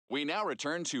We now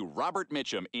return to Robert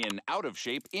Mitchum in Out of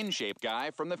Shape, In Shape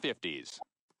Guy from the 50s.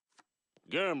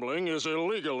 Gambling is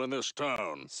illegal in this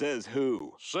town. Says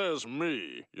who? Says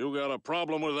me. You got a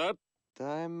problem with that?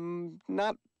 I'm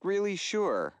not really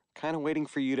sure. Kind of waiting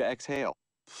for you to exhale.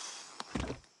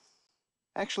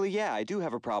 Actually, yeah, I do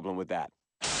have a problem with that.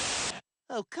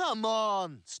 Oh, come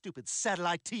on, stupid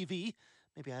satellite TV.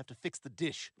 Maybe I have to fix the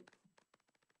dish.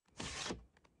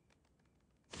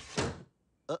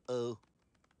 Uh-oh.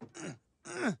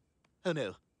 Oh,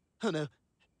 no. Oh, no.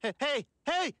 Hey!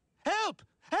 Help!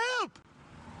 Help!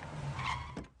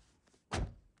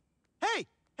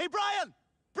 Hey, Brian!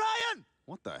 Brian!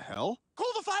 What the hell? Call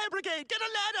the fire brigade! Get a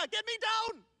ladder! Get me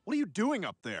down! What are you doing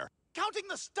up there? Counting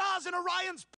the stars in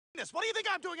Orion's penis. What do you think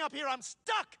I'm doing up here? I'm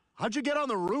stuck! How'd you get on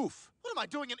the roof? What am I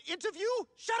doing, an interview?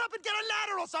 Shut up and get a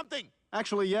ladder or something!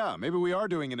 Actually, yeah, maybe we are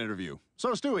doing an interview.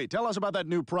 So, Stewie, tell us about that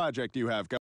new project you have